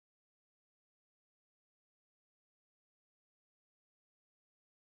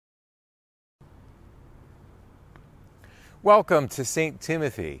Welcome to St.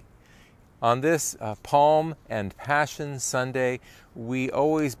 Timothy. On this Palm and Passion Sunday, we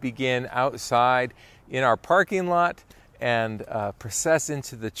always begin outside in our parking lot and process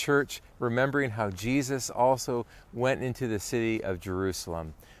into the church, remembering how Jesus also went into the city of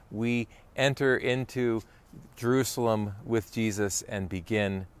Jerusalem. We enter into Jerusalem with Jesus and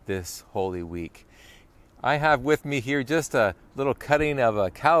begin this Holy Week. I have with me here just a little cutting of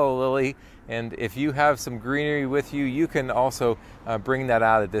a calla lily, and if you have some greenery with you, you can also bring that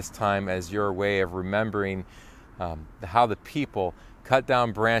out at this time as your way of remembering how the people cut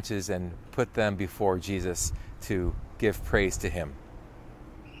down branches and put them before Jesus to give praise to Him.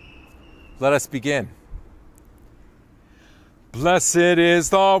 Let us begin. Blessed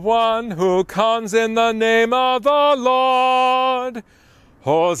is the one who comes in the name of the Lord.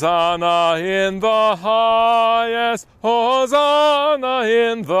 Hosanna in the highest, Hosanna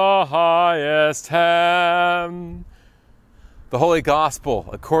in the highest heaven. The Holy Gospel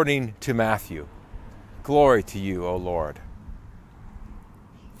according to Matthew. Glory to you, O Lord.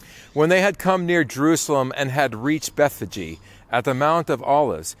 When they had come near Jerusalem and had reached Bethphage at the Mount of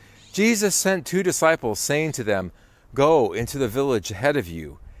Olives, Jesus sent 2 disciples, saying to them, "Go into the village ahead of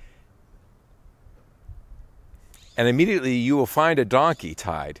you, and immediately you will find a donkey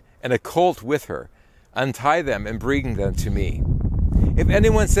tied and a colt with her. Untie them and bring them to me. If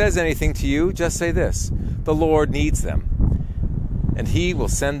anyone says anything to you, just say this, 'The Lord needs them,' and He will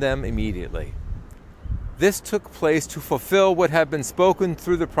send them immediately." This took place to fulfill what had been spoken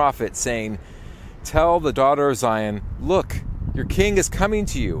through the prophet, saying, "Tell the daughter of Zion, look, your king is coming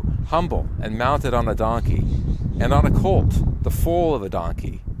to you, humble and mounted on a donkey, and on a colt, the foal of a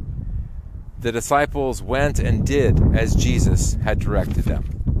donkey." The disciples went and did as Jesus had directed them.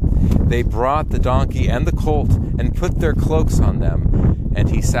 They brought the donkey and the colt and put their cloaks on them, and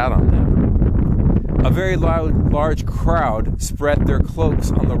He sat on them. A very large crowd spread their cloaks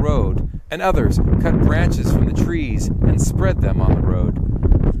on the road, and others cut branches from the trees and spread them on the road.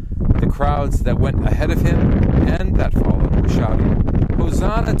 The crowds that went ahead of Him and that followed were shouting,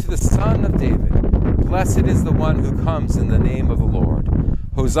 "Hosanna to the Son of David! Blessed is the one who comes in the name of the Lord!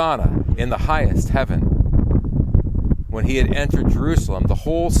 Hosanna in the highest heaven!" When He had entered Jerusalem, the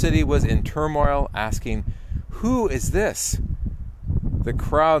whole city was in turmoil, asking, "Who is this?" The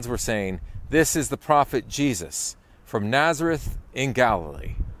crowds were saying, "This is the prophet Jesus from Nazareth in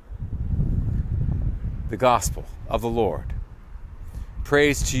Galilee." The Gospel of the Lord.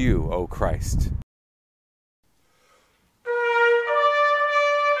 Praise to you, O Christ.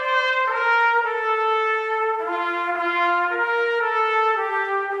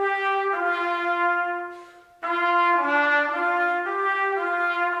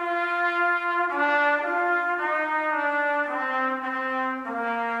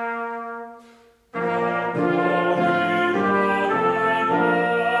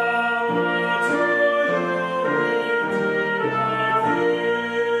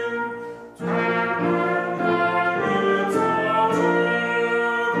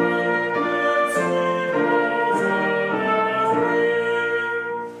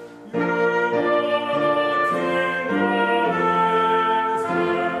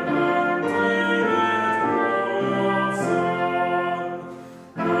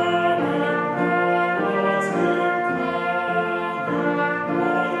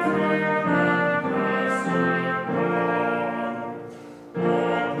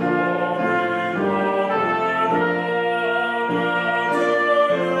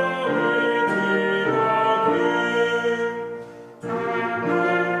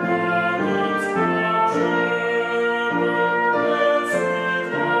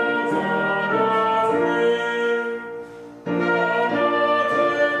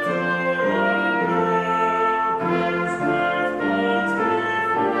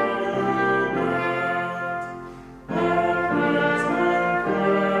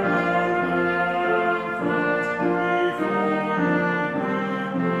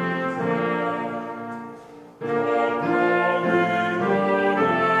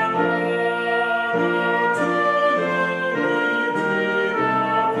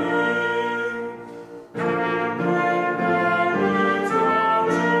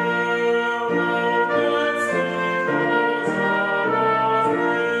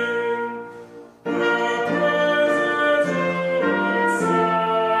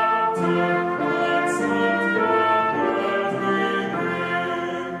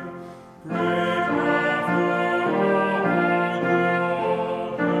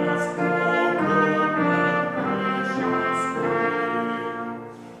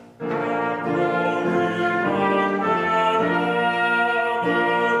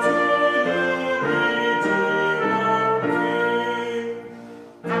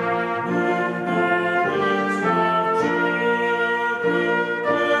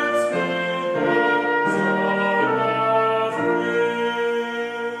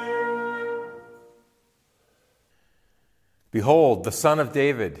 Behold, the Son of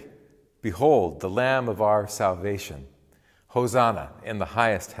David. Behold, the Lamb of our salvation. Hosanna in the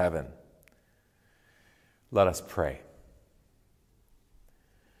highest heaven. Let us pray.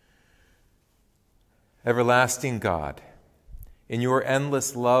 Everlasting God, in your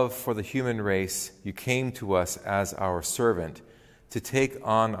endless love for the human race, you came to us as our servant to take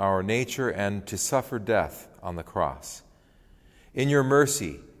on our nature and to suffer death on the cross. In your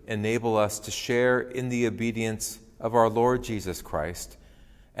mercy, enable us to share in the obedience of our Lord Jesus Christ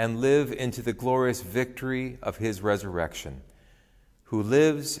and live into the glorious victory of his resurrection, who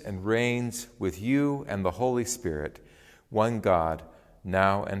lives and reigns with you and the Holy Spirit, one God,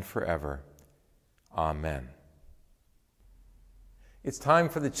 now and forever. Amen. It's time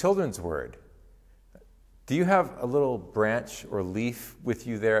for the children's word. Do you have a little branch or leaf with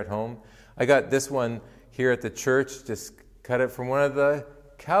you there at home? I got this one here at the church, just cut it from one of the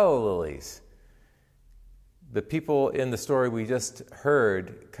calla lilies. The people in the story we just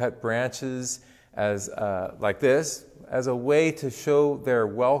heard cut branches as like this as a way to show their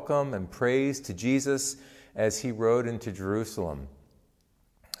welcome and praise to Jesus as he rode into Jerusalem.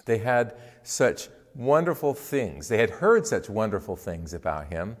 They had such wonderful things. They had heard such wonderful things about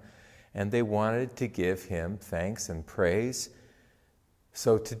him, and they wanted to give him thanks and praise.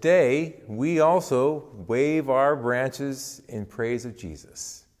 So today, we also wave our branches in praise of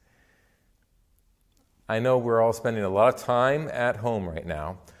Jesus. I know we're all spending a lot of time at home right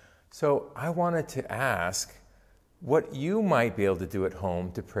now, so I wanted to ask what you might be able to do at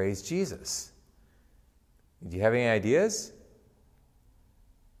home to praise Jesus. Do you have any ideas?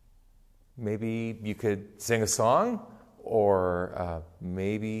 Maybe you could sing a song, or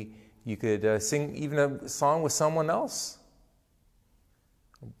maybe you could sing even a song with someone else.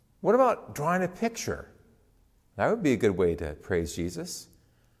 What about drawing a picture? That would be a good way to praise Jesus.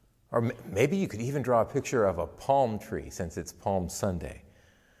 Or maybe you could even draw a picture of a palm tree, since it's Palm Sunday.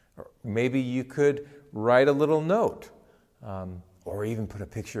 Or maybe you could write a little note, or even put a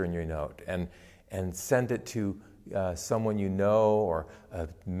picture in your note and send it to someone you know or a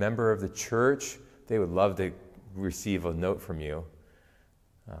member of the church. They would love to receive a note from you.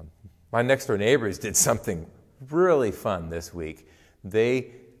 My next door neighbors did something really fun this week.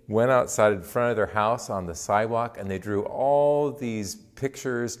 They went outside in front of their house on the sidewalk and they drew all these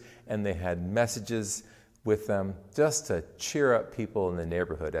pictures and they had messages with them just to cheer up people in the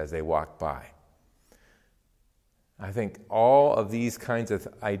neighborhood as they walked by. I think all of these kinds of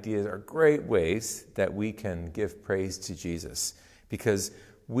ideas are great ways that we can give praise to Jesus, because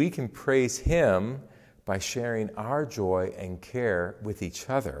we can praise him by sharing our joy and care with each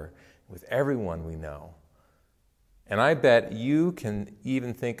other, with everyone we know. And I bet you can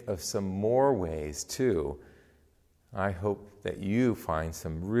even think of some more ways too. I hope that you find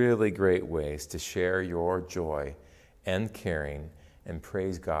some really great ways to share your joy and caring and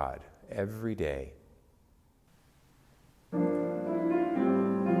praise God every day.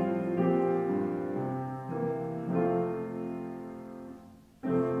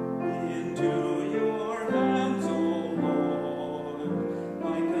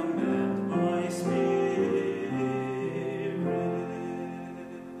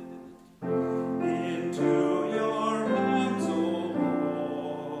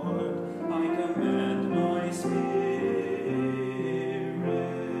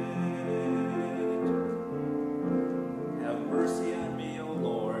 Have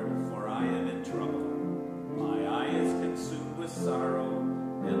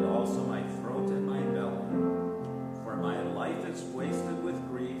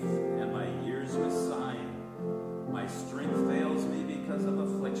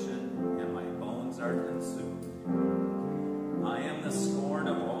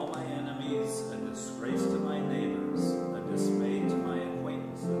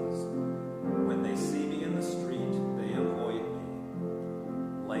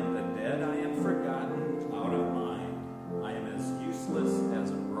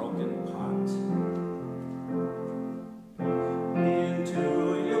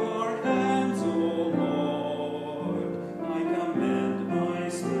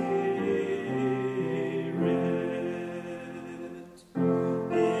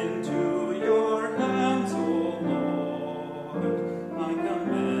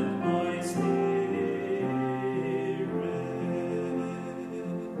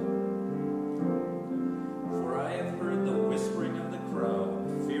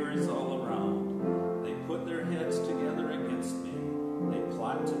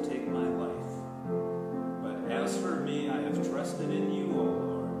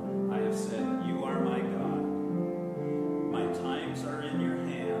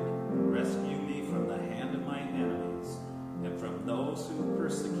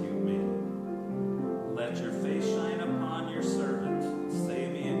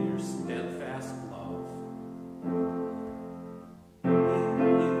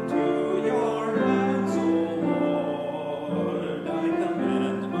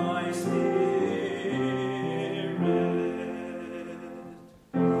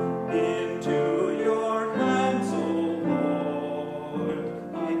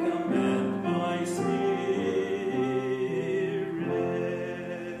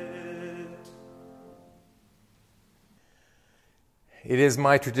is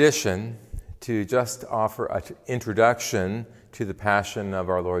my tradition to just offer an introduction to the Passion of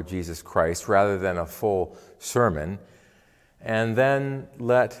our Lord Jesus Christ rather than a full sermon, and then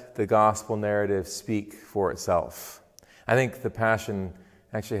let the gospel narrative speak for itself. I think the Passion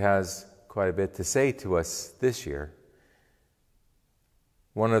actually has quite a bit to say to us this year.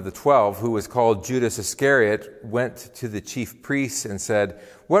 One of the 12, who was called Judas Iscariot, went to the chief priests and said,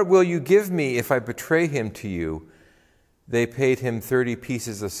 "What will you give me if I betray him to you?" They paid him 30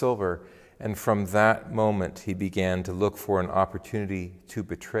 pieces of silver, and from that moment he began to look for an opportunity to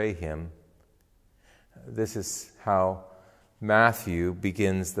betray him. This is how Matthew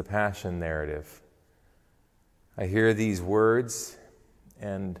begins the Passion narrative. I hear these words,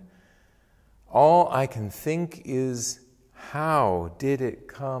 and all I can think is, how did it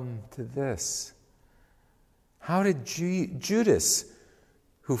come to this? How did Judas,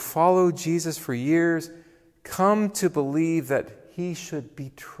 who followed Jesus for years, come to believe that he should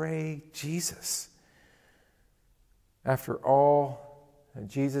betray Jesus? After all that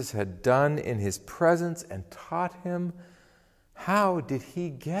Jesus had done in his presence and taught him, how did he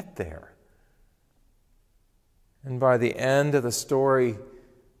get there? And by the end of the story,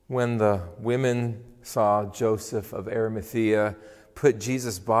 when the women saw Joseph of Arimathea put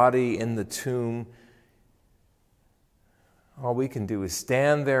Jesus' body in the tomb, all we can do is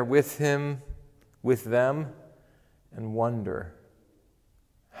stand there with him, with them, and wonder,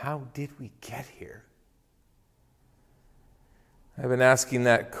 how did we get here? I've been asking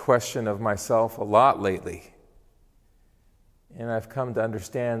that question of myself a lot lately, and I've come to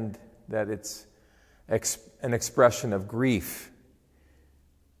understand that it's an expression of grief.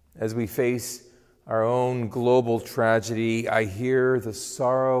 As we face our own global tragedy, I hear the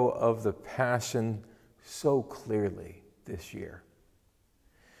sorrow of the Passion so clearly this year.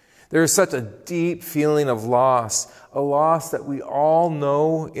 There is such a deep feeling of loss, a loss that we all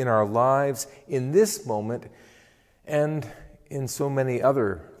know in our lives in this moment and in so many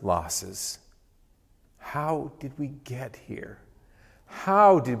other losses. How did we get here?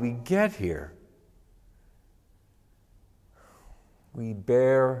 How did we get here? We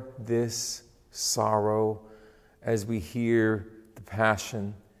bear this sorrow as we hear the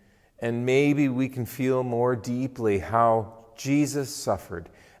Passion, and maybe we can feel more deeply how Jesus suffered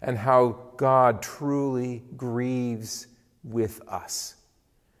and how God truly grieves with us.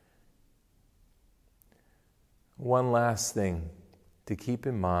 One last thing to keep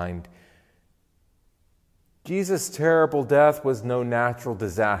in mind: Jesus' terrible death was no natural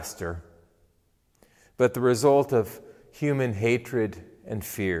disaster, but the result of human hatred and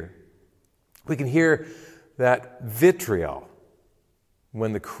fear. We can hear that vitriol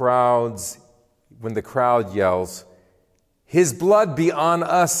when the crowd yells, "His blood be on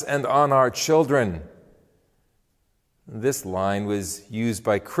us and on our children." This line was used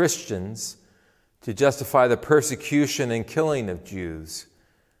by Christians to justify the persecution and killing of Jews.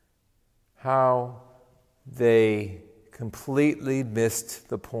 How they completely missed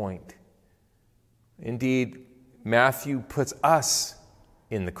the point. Indeed, Matthew puts us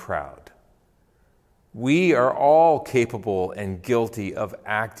in the crowd. We are all capable and guilty of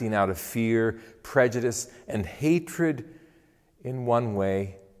acting out of fear, prejudice, and hatred in one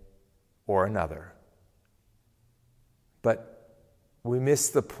way or another. But we miss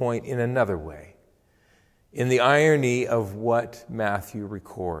the point in another way, in the irony of what Matthew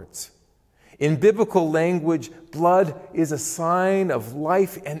records. In biblical language, blood is a sign of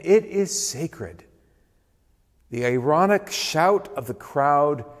life, and it is sacred. The ironic shout of the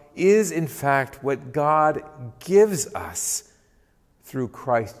crowd is, in fact, what God gives us through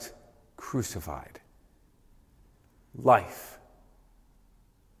Christ crucified. Life.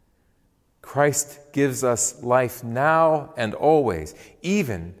 Christ gives us life now and always,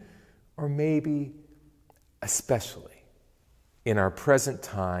 even, or maybe especially, in our present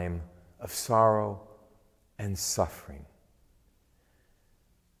time of sorrow and suffering.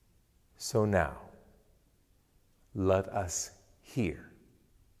 So now, let us hear.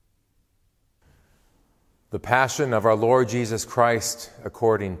 The Passion of our Lord Jesus Christ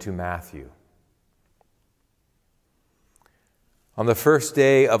according to Matthew. On the first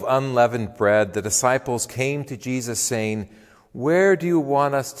day of unleavened bread, the disciples came to Jesus saying, "Where do you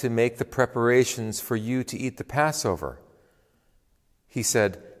want us to make the preparations for you to eat the Passover?" He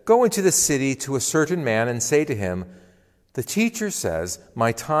said, "Go into the city to a certain man and say to him, 'The teacher says,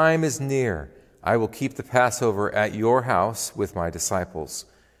 my time is near. I will keep the Passover at your house with my disciples.'"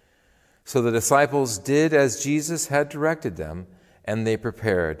 So the disciples did as Jesus had directed them, and they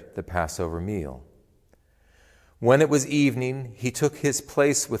prepared the Passover meal. When it was evening, he took his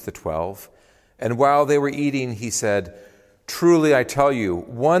place with the 12, and while they were eating, he said, Truly, I tell you,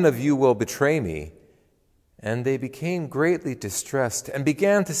 one of you will betray me." And they became greatly distressed and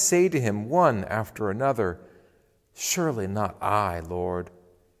began to say to him one after another, "Surely not I, Lord."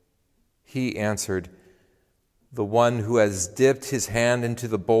 He answered, "The one who has dipped his hand into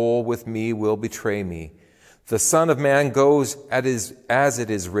the bowl with me will betray me. The Son of Man goes as it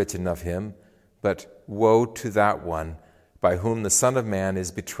is written of him, but woe to that one by whom the Son of Man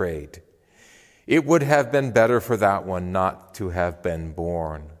is betrayed. It would have been better for that one not to have been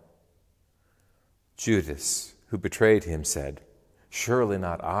born." Judas, who betrayed him, said, "Surely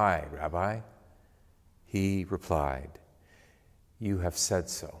not I, Rabbi." He replied, "You have said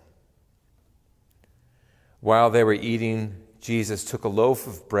so." While they were eating, Jesus took a loaf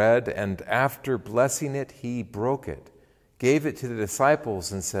of bread, and after blessing it, he broke it, gave it to the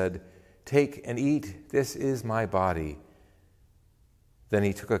disciples, and said, "Take and eat, this is my body." Then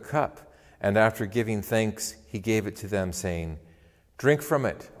he took a cup, and after giving thanks, he gave it to them, saying, "Drink from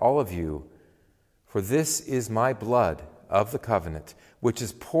it, all of you, for this is my blood of the covenant, which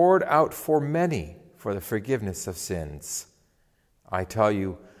is poured out for many for the forgiveness of sins. I tell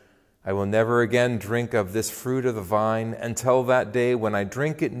you, I will never again drink of this fruit of the vine until that day when I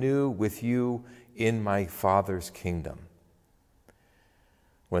drink it new with you in my Father's kingdom."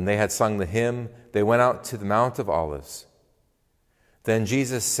 When they had sung the hymn, they went out to the Mount of Olives. Then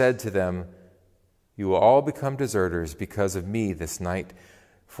Jesus said to them, "You will all become deserters because of me this night,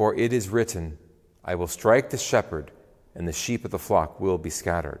 for it is written, 'I will strike the shepherd, and the sheep of the flock will be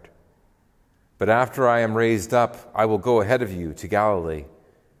scattered.' But after I am raised up, I will go ahead of you to Galilee."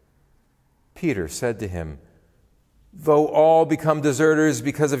 Peter said to him, "Though all become deserters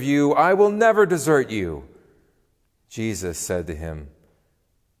because of you, I will never desert you." Jesus said to him,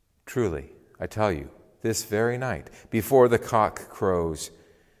 "Truly, I tell you, this very night, before the cock crows,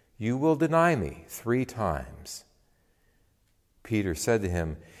 you will deny me 3 times. Peter said to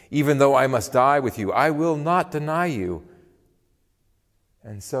him, "Even though I must die with you, I will not deny you."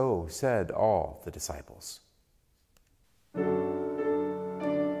 And so said all the disciples.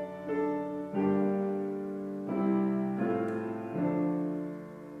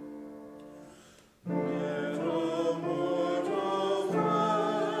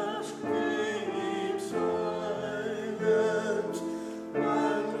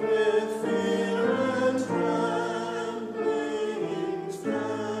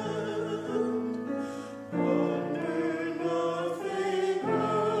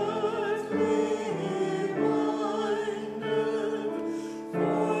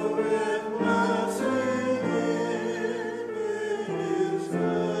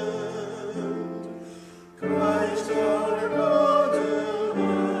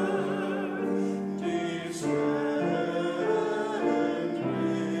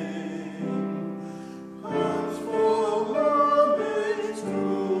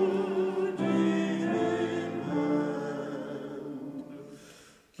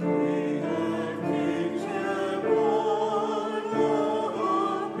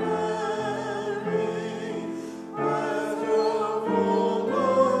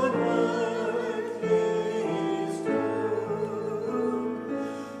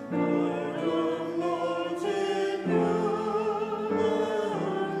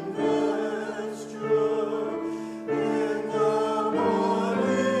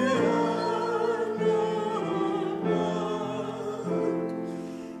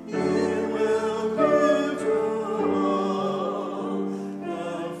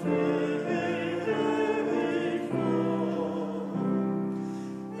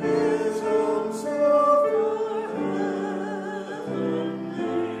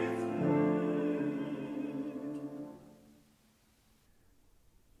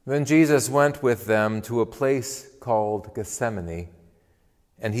 Then Jesus went with them to a place called Gethsemane,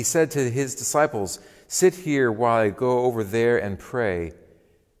 and he said to his disciples, "Sit here while I go over there and pray."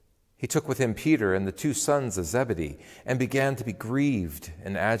 He took with him Peter and the 2 sons of Zebedee, and began to be grieved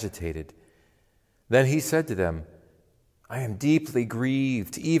and agitated. Then he said to them, "I am deeply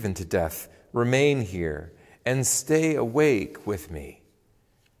grieved, even to death. Remain here and stay awake with me."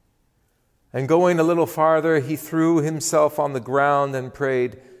 And going a little farther, he threw himself on the ground and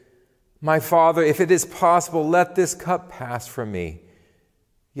prayed, "My Father, if it is possible, let this cup pass from me.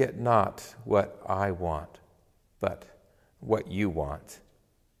 Yet not what I want, but what you want."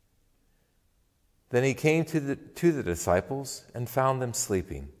 Then he came to the disciples and found them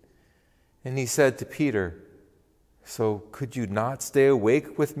sleeping. And he said to Peter, "So could you not stay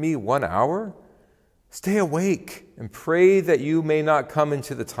awake with me 1 hour? Stay awake and pray that you may not come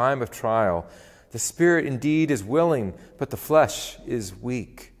into the time of trial. The spirit indeed is willing, but the flesh is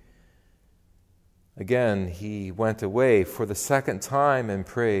weak." Again he went away for the second time and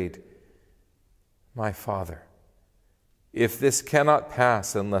prayed, "My Father, if this cannot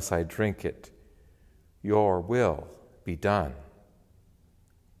pass unless I drink it, your will be done."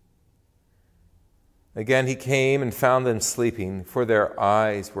 Again he came and found them sleeping, for their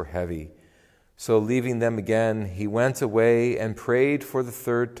eyes were heavy. So leaving them again, he went away and prayed for the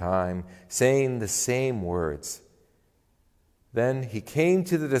third time, saying the same words. Then he came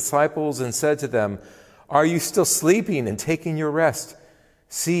to the disciples and said to them, "Are you still sleeping and taking your rest?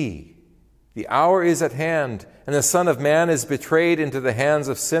 See, the hour is at hand, and the Son of Man is betrayed into the hands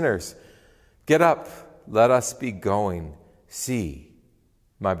of sinners. Get up, let us be going. See,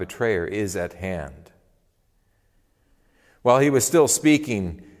 my betrayer is at hand." While he was still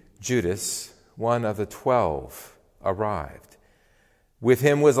speaking, Judas, one of the 12, arrived. With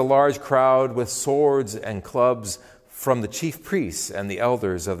him was a large crowd with swords and clubs from the chief priests and the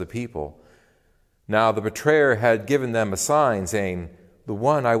elders of the people. Now the betrayer had given them a sign, saying, "The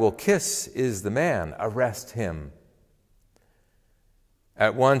one I will kiss is the man. Arrest him."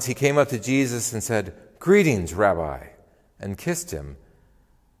 At once he came up to Jesus and said, "Greetings, Rabbi," and kissed him.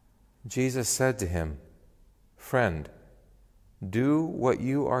 Jesus said to him, "Friend, do what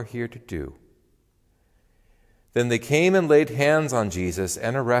you are here to do." Then they came and laid hands on Jesus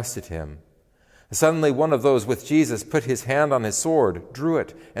and arrested him. Suddenly one of those with Jesus put his hand on his sword, drew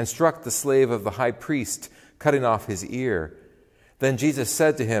it, and struck the slave of the high priest, cutting off his ear. Then Jesus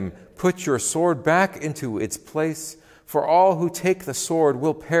said to him, "Put your sword back into its place, for all who take the sword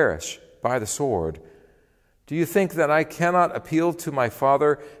will perish by the sword. Do you think that I cannot appeal to my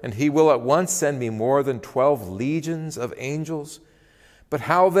Father, and he will at once send me more than 12 legions of angels? But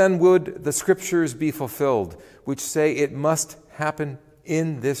how then would the scriptures be fulfilled, which say it must happen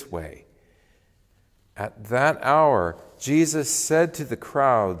in this way?" At that hour, Jesus said to the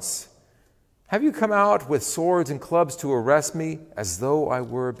crowds, "Have you come out with swords and clubs to arrest me as though I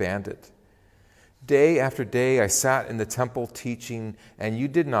were a bandit? Day after day I sat in the temple teaching, and you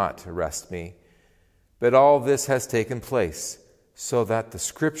did not arrest me. But all this has taken place so that the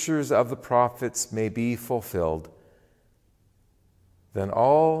scriptures of the prophets may be fulfilled." Then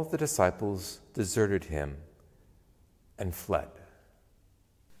all the disciples deserted him and fled.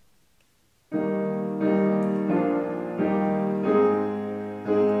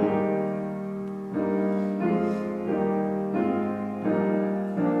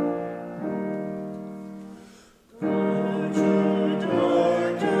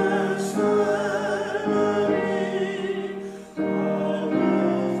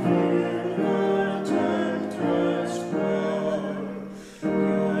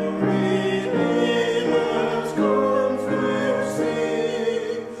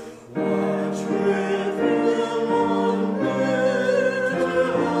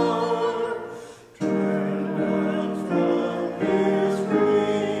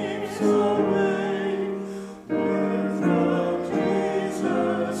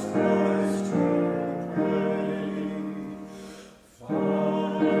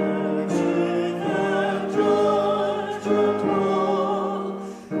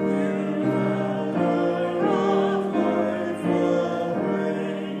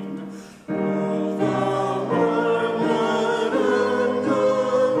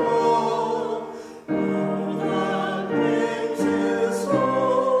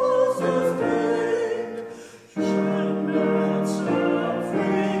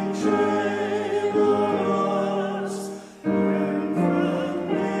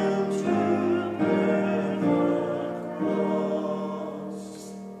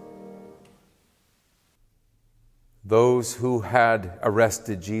 Those who had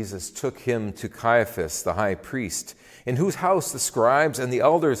arrested Jesus took him to Caiaphas, the high priest, in whose house the scribes and the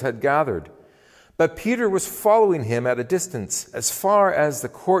elders had gathered. But Peter was following him at a distance, as far as the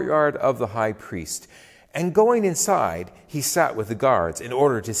courtyard of the high priest. And going inside, he sat with the guards in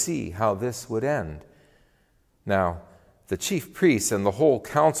order to see how this would end. Now, the chief priests and the whole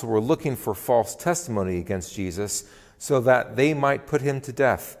council were looking for false testimony against Jesus, so that they might put him to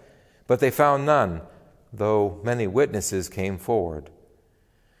death. But they found none, though many witnesses came forward.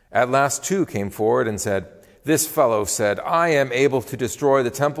 At last 2 came forward and said, "This fellow said, 'I am able to destroy the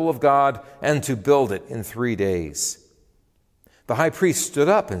temple of God and to build it in 3 days.'" The high priest stood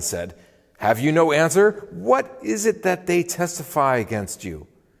up and said, "Have you no answer? What is it that they testify against you?"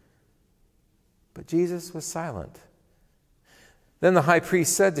 But Jesus was silent. Then the high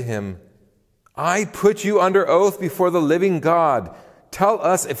priest said to him, "I put you under oath before the living God. Tell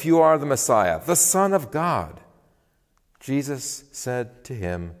us if you are the Messiah, the Son of God." Jesus said to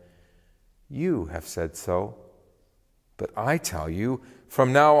him, "You have said so. But I tell you,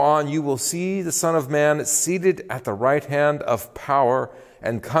 From now on you will see the Son of Man seated at the right hand of power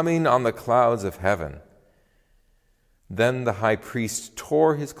and coming on the clouds of heaven." Then the high priest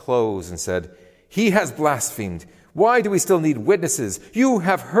tore his clothes and said, "He has blasphemed. Why do we still need witnesses? You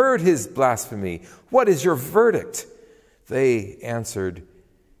have heard his blasphemy. What is your verdict?" They answered,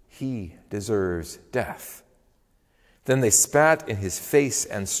 "He deserves death." Then they spat in his face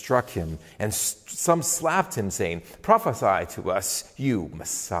and struck him, and some slapped him, saying, "Prophesy to us, you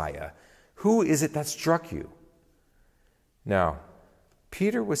Messiah. Who is it that struck you?" Now,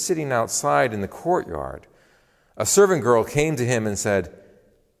 Peter was sitting outside in the courtyard. A servant girl came to him and said,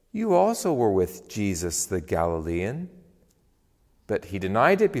 "You also were with Jesus the Galilean." But he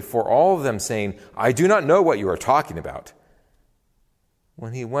denied it before all of them, saying, "I do not know what you are talking about."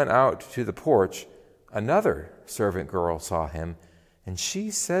 When he went out to the porch, another servant girl saw him, and she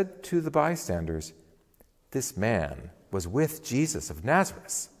said to the bystanders, "This man was with Jesus of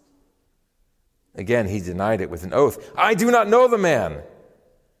Nazareth." Again he denied it with an oath, "I do not know the man."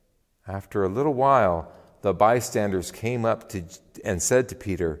 After a little while, the bystanders came up and said to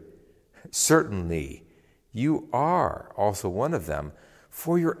Peter, "Certainly you are also one of them,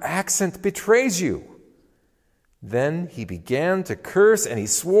 for your accent betrays you." Then he began to curse, and he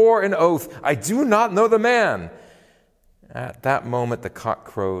swore an oath, "I do not know the man." At that moment the cock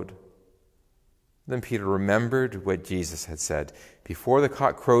crowed. Then Peter remembered what Jesus had said, "Before the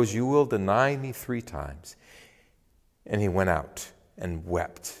cock crows, you will deny me 3 times." And he went out and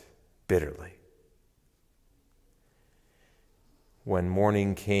wept bitterly. When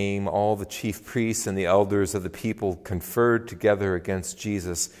morning came, all the chief priests and the elders of the people conferred together against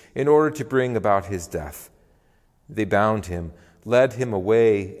Jesus in order to bring about his death. They bound him, led him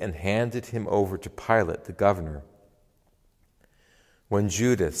away, and handed him over to Pilate, the governor. When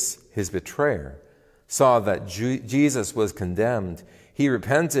Judas, his betrayer, saw that Jesus was condemned, he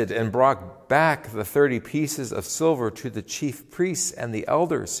repented and brought back the 30 pieces of silver to the chief priests and the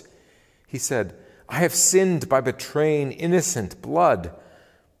elders. He said, "I have sinned by betraying innocent blood."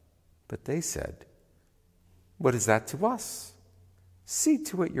 But they said, "What is that to us? See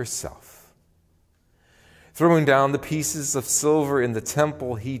to it yourself." Throwing down the pieces of silver in the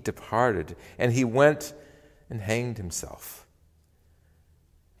temple, he departed, and he went and hanged himself.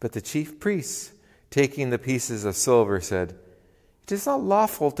 But the chief priests, taking the pieces of silver, said, "It is not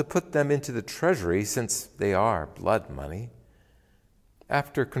lawful to put them into the treasury, since they are blood money."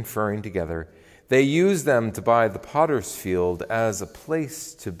 After conferring together, they used them to buy the potter's field as a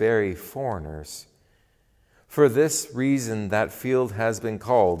place to bury foreigners. For this reason that field has been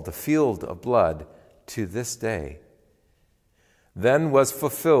called the field of blood to this day. Then was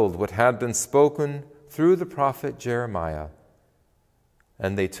fulfilled what had been spoken through the prophet Jeremiah.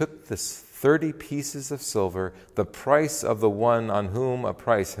 And they took the 30 pieces of silver, the price of the one on whom a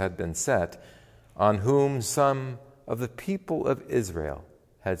price had been set, on whom some of the people of Israel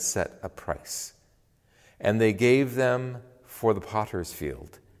had set a price. And they gave them for the potter's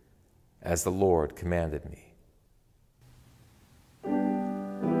field, as the Lord commanded me.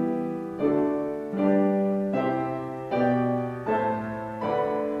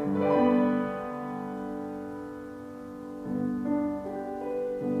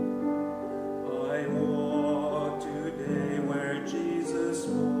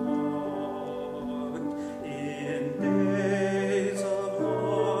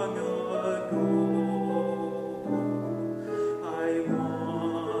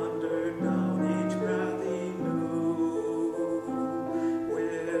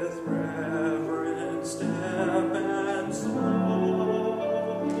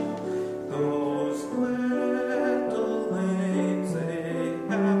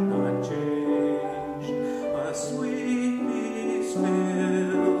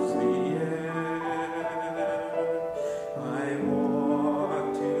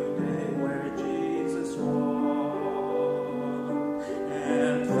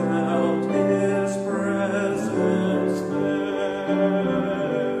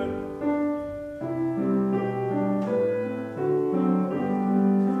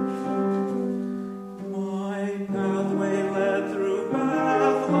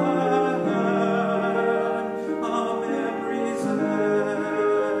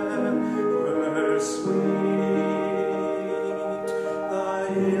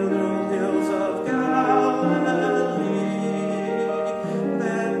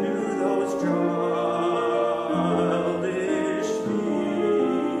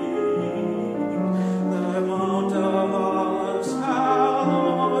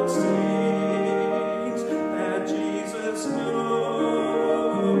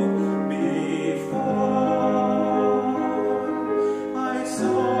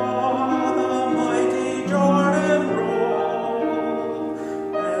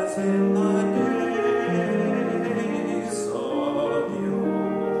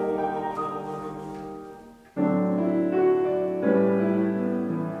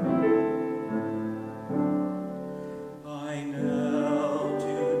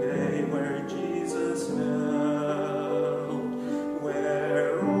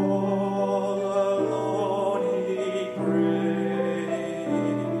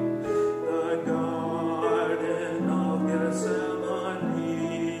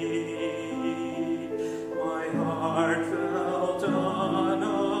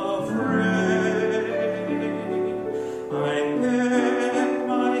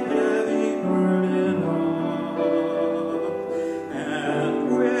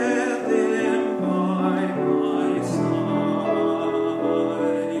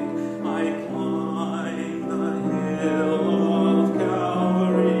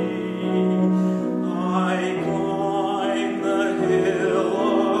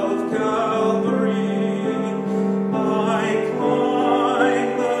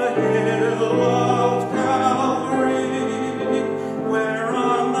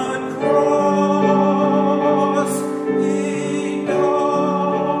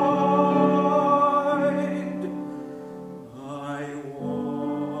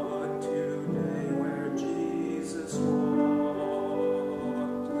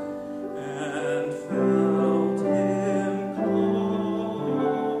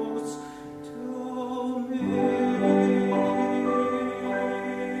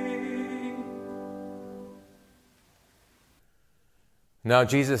 Now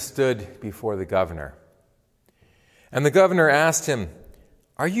Jesus stood before the governor. And the governor asked him,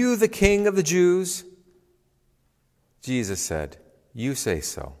 "Are you the king of the Jews?" Jesus said, "You say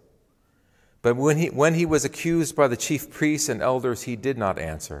so." But when he was accused by the chief priests and elders, he did not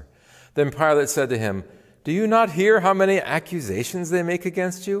answer. Then Pilate said to him, "Do you not hear how many accusations they make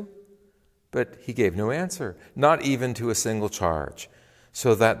against you?" But he gave no answer, not even to a single charge,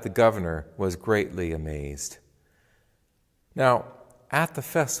 so that the governor was greatly amazed. Now, at the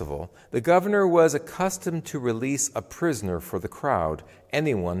festival, the governor was accustomed to release a prisoner for the crowd,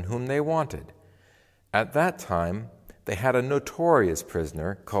 anyone whom they wanted. At that time, they had a notorious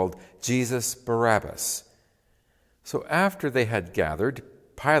prisoner called Jesus Barabbas. So after they had gathered,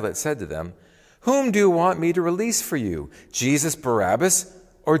 Pilate said to them, "Whom do you want me to release for you, Jesus Barabbas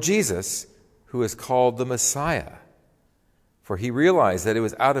or Jesus, who is called the Messiah?" For he realized that it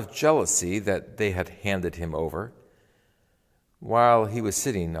was out of jealousy that they had handed him over. While he was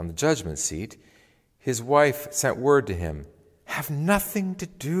sitting on the judgment seat, his wife sent word to him, "Have nothing to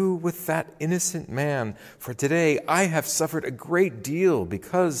do with that innocent man, for today I have suffered a great deal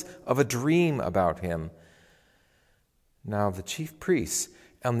because of a dream about him." Now the chief priests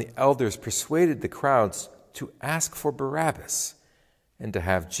and the elders persuaded the crowds to ask for Barabbas and to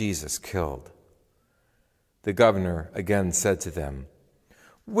have Jesus killed. The governor again said to them,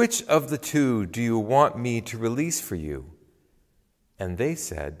 "Which of the two do you want me to release for you?" And they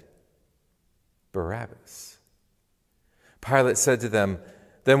said, "Barabbas." Pilate said to them,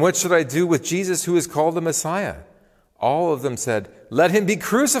 "Then what should I do with Jesus who is called the Messiah?" All of them said, "Let him be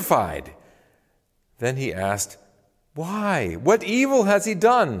crucified." Then he asked, "Why? What evil has he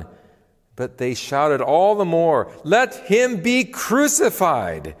done?" But they shouted all the more, "Let him be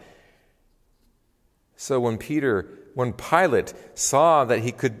crucified." So when Pilate saw that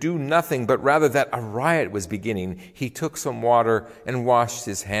he could do nothing, but rather that a riot was beginning, he took some water and washed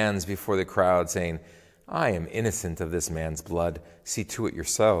his hands before the crowd, saying, "I am innocent of this man's blood. See to it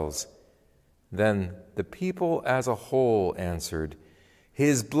yourselves." Then the people as a whole answered,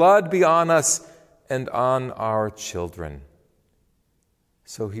 "His blood be on us and on our children."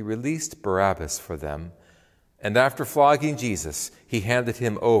 So he released Barabbas for them, and after flogging Jesus, he handed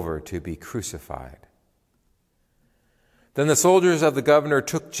him over to be crucified. Then the soldiers of the governor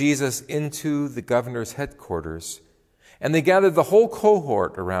took Jesus into the governor's headquarters, and they gathered the whole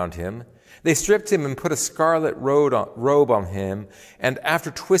cohort around him. They stripped him and put a scarlet robe on him, and after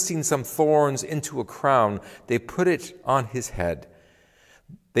twisting some thorns into a crown, they put it on his head.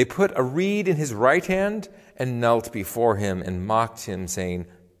 They put a reed in his right hand and knelt before him and mocked him, saying,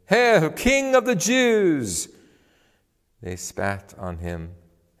 "Hail, King of the Jews!" They spat on him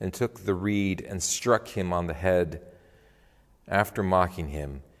and took the reed and struck him on the head. After mocking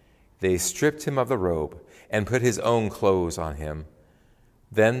him, they stripped him of the robe and put his own clothes on him.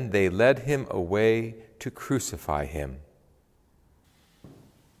 Then they led him away to crucify him.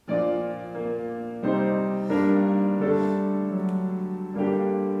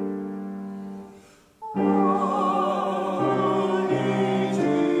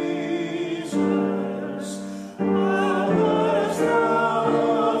 Jesus,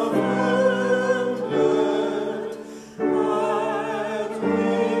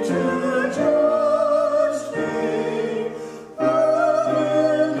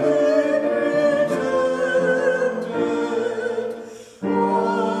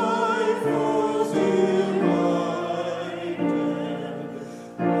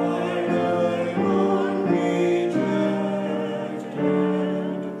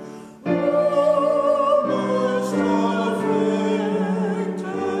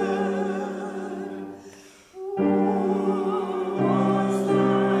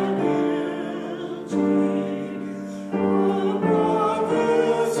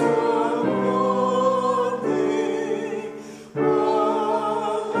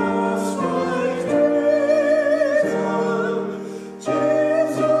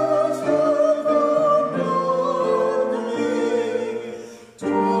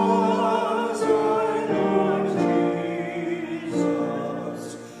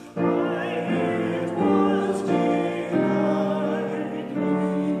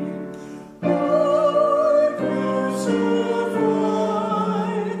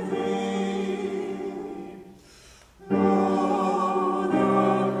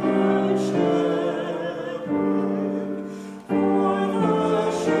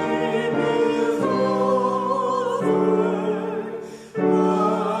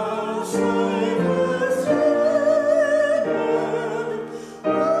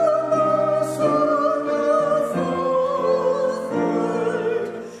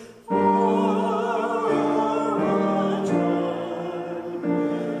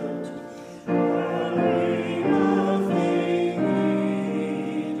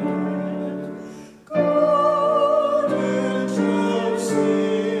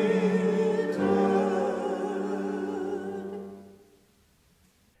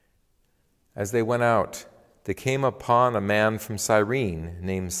 As they went out, they came upon a man from Cyrene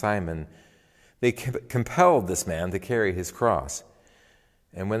named Simon. They compelled this man to carry his cross.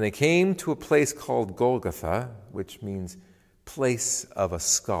 And when they came to a place called Golgotha, which means place of a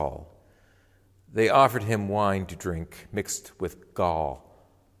skull, they offered him wine to drink mixed with gall.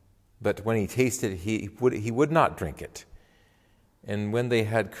 But when he tasted it, he would not drink it. And when they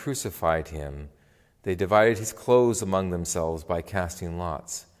had crucified him, they divided his clothes among themselves by casting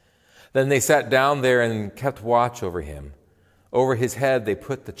lots. Then they sat down there and kept watch over him. Over his head they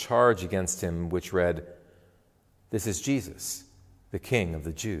put the charge against him, which read, "This is Jesus, the King of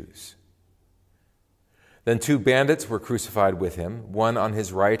the Jews." Then 2 bandits were crucified with him, one on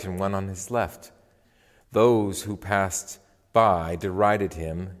his right and one on his left. Those who passed by derided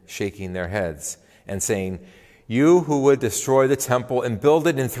him, shaking their heads, and saying, "You who would destroy the temple and build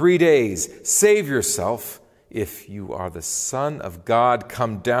it in 3 days, save yourself. If you are the Son of God,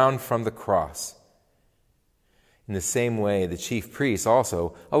 come down from the cross." In the same way, the chief priests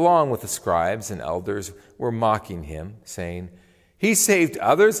also, along with the scribes and elders, were mocking him, saying, "He saved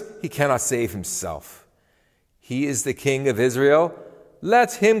others, he cannot save himself. He is the King of Israel.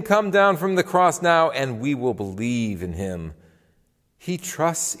 Let him come down from the cross now, and we will believe in him. He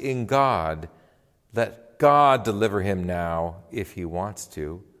trusts in God. Let God deliver him now, if he wants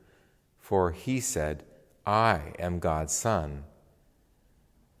to. For he said, 'I am God's son.'"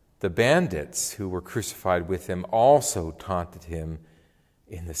 The bandits who were crucified with him also taunted him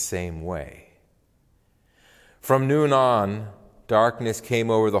in the same way. From noon on, darkness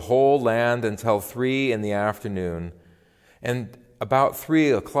came over the whole land until 3 p.m. And about 3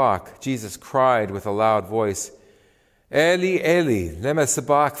 o'clock, Jesus cried with a loud voice, "Eli, Eli, lema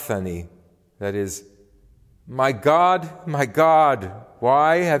sabachthani," that is, my God,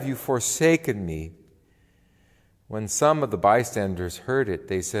 why have you forsaken me?" When some of the bystanders heard it,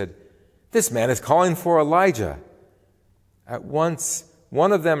 they said, "This man is calling for Elijah." At once,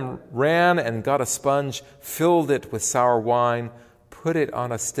 one of them ran and got a sponge, filled it with sour wine, put it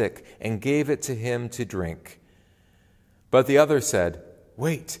on a stick, and gave it to him to drink. But the other said,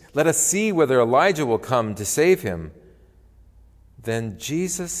 "Wait, let us see whether Elijah will come to save him." Then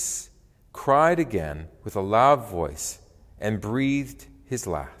Jesus cried again with a loud voice and breathed his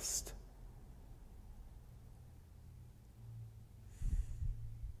last.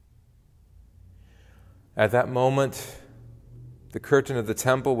 At that moment, the curtain of the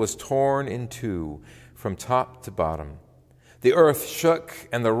temple was torn in two from top to bottom. The earth shook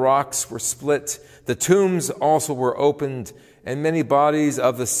and the rocks were split. The tombs also were opened, and many bodies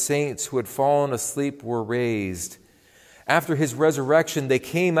of the saints who had fallen asleep were raised. After his resurrection, they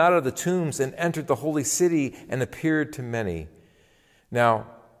came out of the tombs and entered the holy city and appeared to many. Now,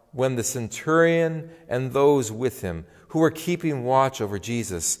 when the centurion and those with him who were keeping watch over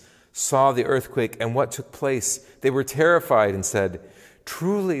Jesus saw the earthquake and what took place, they were terrified and said,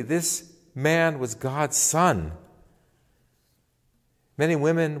 "Truly, this man was God's son." Many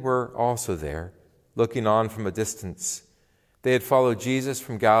women were also there, looking on from a distance. They had followed Jesus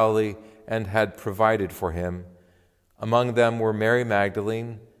from Galilee and had provided for him. Among them were Mary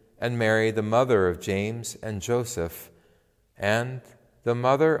Magdalene and Mary, the mother of James and Joseph, and the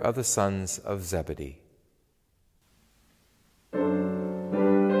mother of the sons of Zebedee.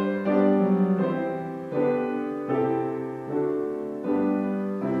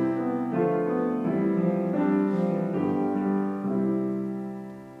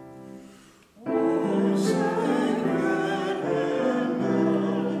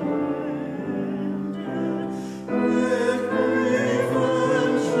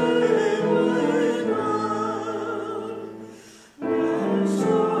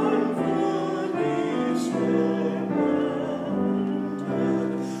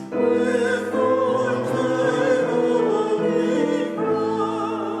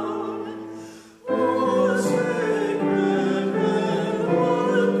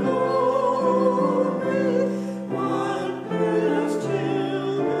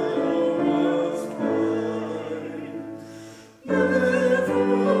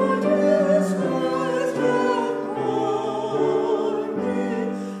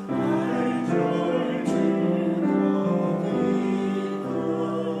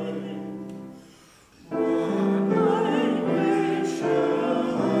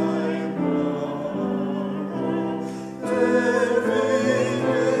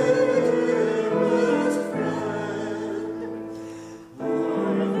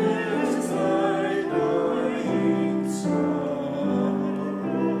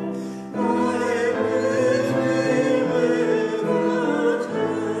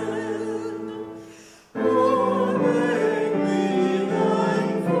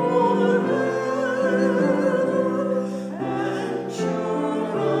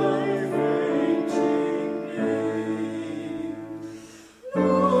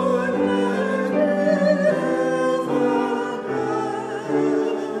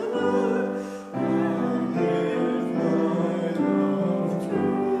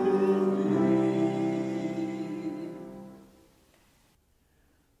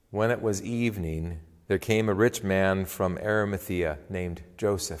 When it was evening, there came a rich man from Arimathea named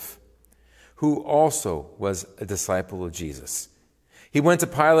Joseph, who also was a disciple of Jesus. He went to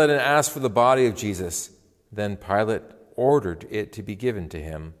Pilate and asked for the body of Jesus. Then Pilate ordered it to be given to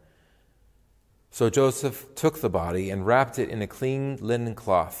him. So Joseph took the body and wrapped it in a clean linen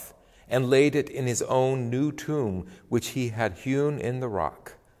cloth and laid it in his own new tomb, which he had hewn in the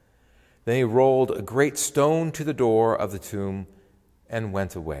rock. Then he rolled a great stone to the door of the tomb and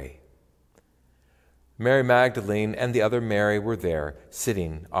went away. Mary Magdalene and the other Mary were there,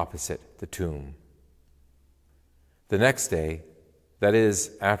 sitting opposite the tomb. The next day, that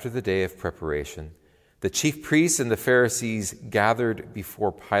is, after the day of preparation, the chief priests and the Pharisees gathered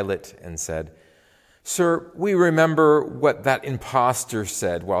before Pilate and said, "Sir, we remember what that impostor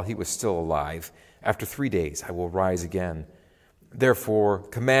said while he was still alive. After 3 days I will rise again. Therefore,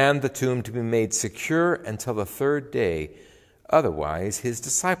 command the tomb to be made secure until the 3rd day. Otherwise, his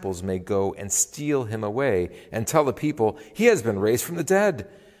disciples may go and steal him away and tell the people, 'He has been raised from the dead.'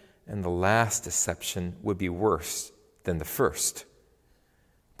 And the last deception would be worse than the first."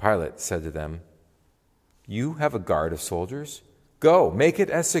 Pilate said to them, "You have a guard of soldiers. Go, make it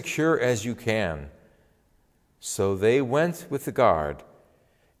as secure as you can." So they went with the guard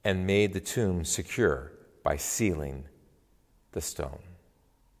and made the tomb secure by sealing the stone.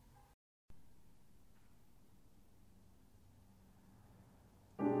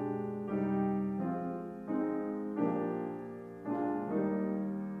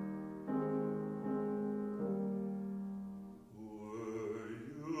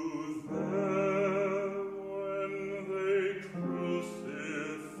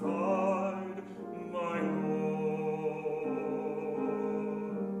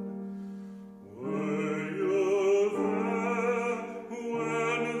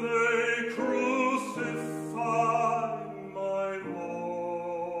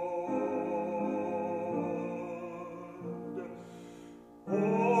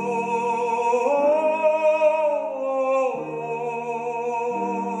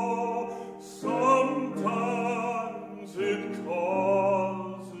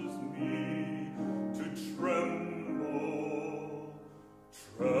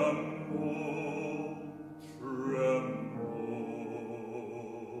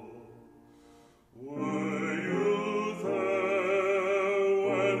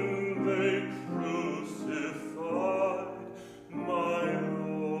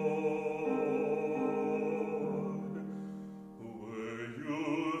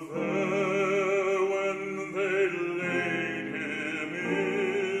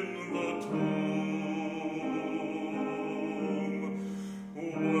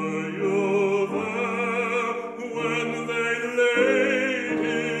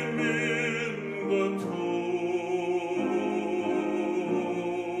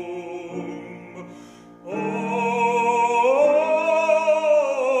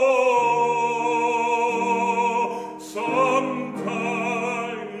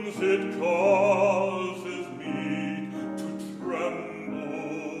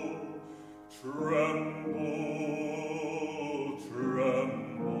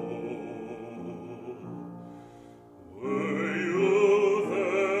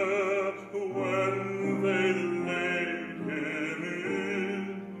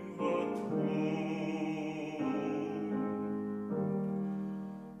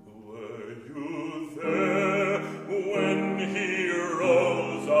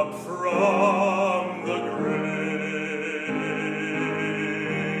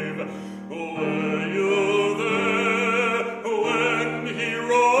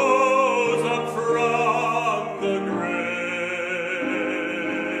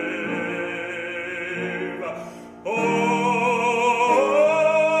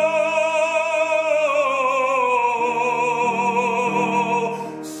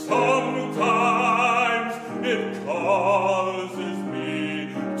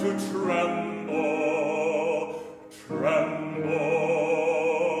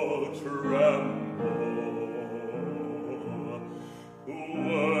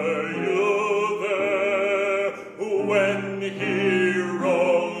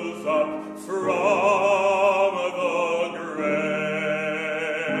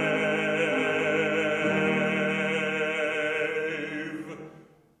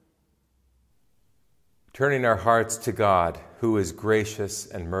 Turning our hearts to God, who is gracious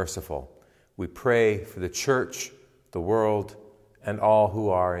and merciful, we pray for the church, the world, and all who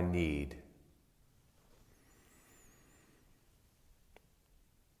are in need.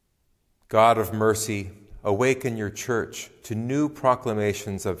 God of mercy, awaken your church to new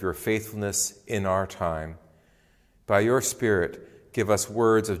proclamations of your faithfulness in our time. By your Spirit, give us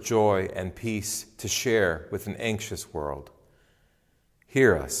words of joy and peace to share with an anxious world.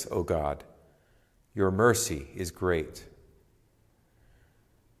 Hear us, O God. Your mercy is great.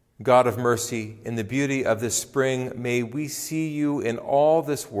 God of mercy, in the beauty of this spring, may we see you in all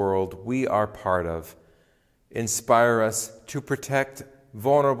this world we are part of. Inspire us to protect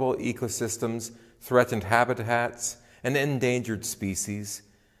vulnerable ecosystems, threatened habitats, and endangered species.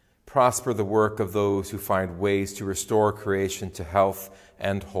 Prosper the work of those who find ways to restore creation to health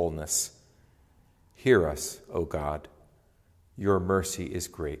and wholeness. Hear us, O God. Your mercy is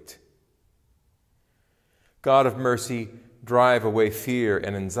great. God of mercy, drive away fear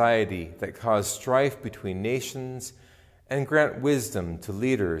and anxiety that cause strife between nations, and grant wisdom to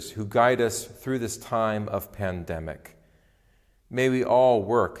leaders who guide us through this time of pandemic. May we all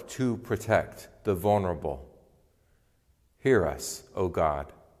work to protect the vulnerable. Hear us, O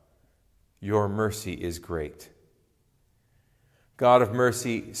God. Your mercy is great. God of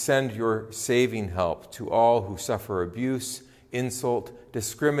mercy, send your saving help to all who suffer abuse, insult,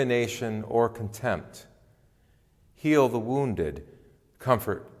 discrimination, or contempt. Heal the wounded,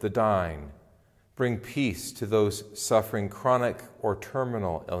 comfort the dying, bring peace to those suffering chronic or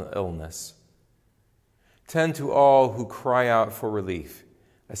terminal illness. Tend to all who cry out for relief,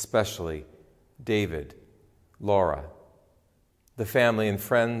 especially David, Laura, the family and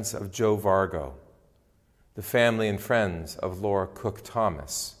friends of Joe Vargo, the family and friends of Laura Cook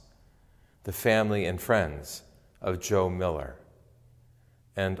Thomas, the family and friends of Joe Miller,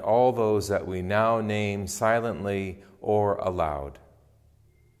 and all those that we now name silently or aloud.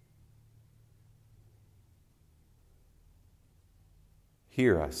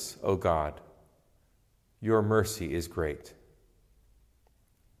 Hear us, O God. Your mercy is great.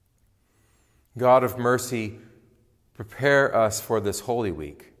 God of mercy, prepare us for this Holy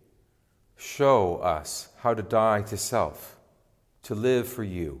Week. Show us how to die to self, to live for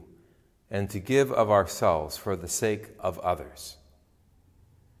you, and to give of ourselves for the sake of others.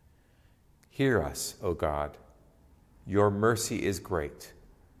 Hear us, O God. Your mercy is great.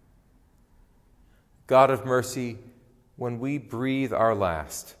 God of mercy, when we breathe our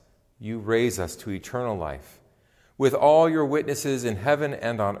last, you raise us to eternal life. With all your witnesses in heaven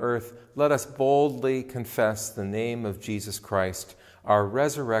and on earth, let us boldly confess the name of Jesus Christ, our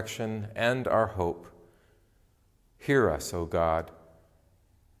resurrection and our hope. Hear us, O God.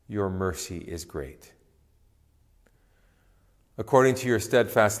 Your mercy is great. According to your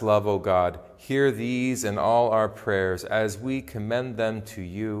steadfast love, O God, hear these and all our prayers as we commend them to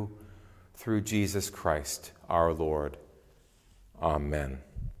you through Jesus Christ, our Lord. Amen.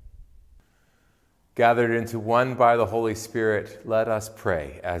 Gathered into one by the Holy Spirit, let us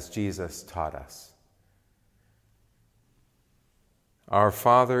pray as Jesus taught us. Our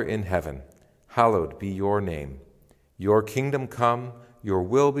Father in heaven, hallowed be your name. Your kingdom come, your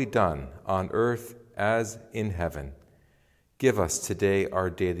will be done on earth as in heaven. Give us today our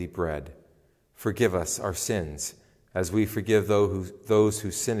daily bread. Forgive us our sins, as we forgive those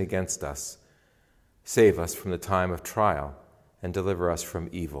who sin against us. Save us from the time of trial, and deliver us from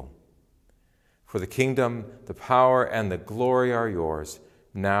evil. For the kingdom, the power, and the glory are yours,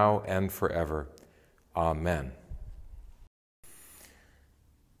 now and forever. Amen.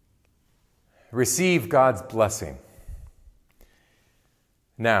 Receive God's blessing.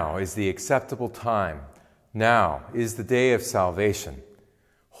 Now is the acceptable time. Now is the day of salvation.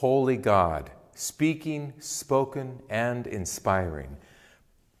 Holy God, speaking, spoken, and inspiring,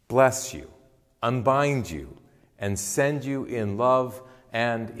 bless you, unbind you, and send you in love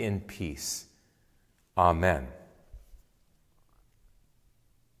and in peace. Amen.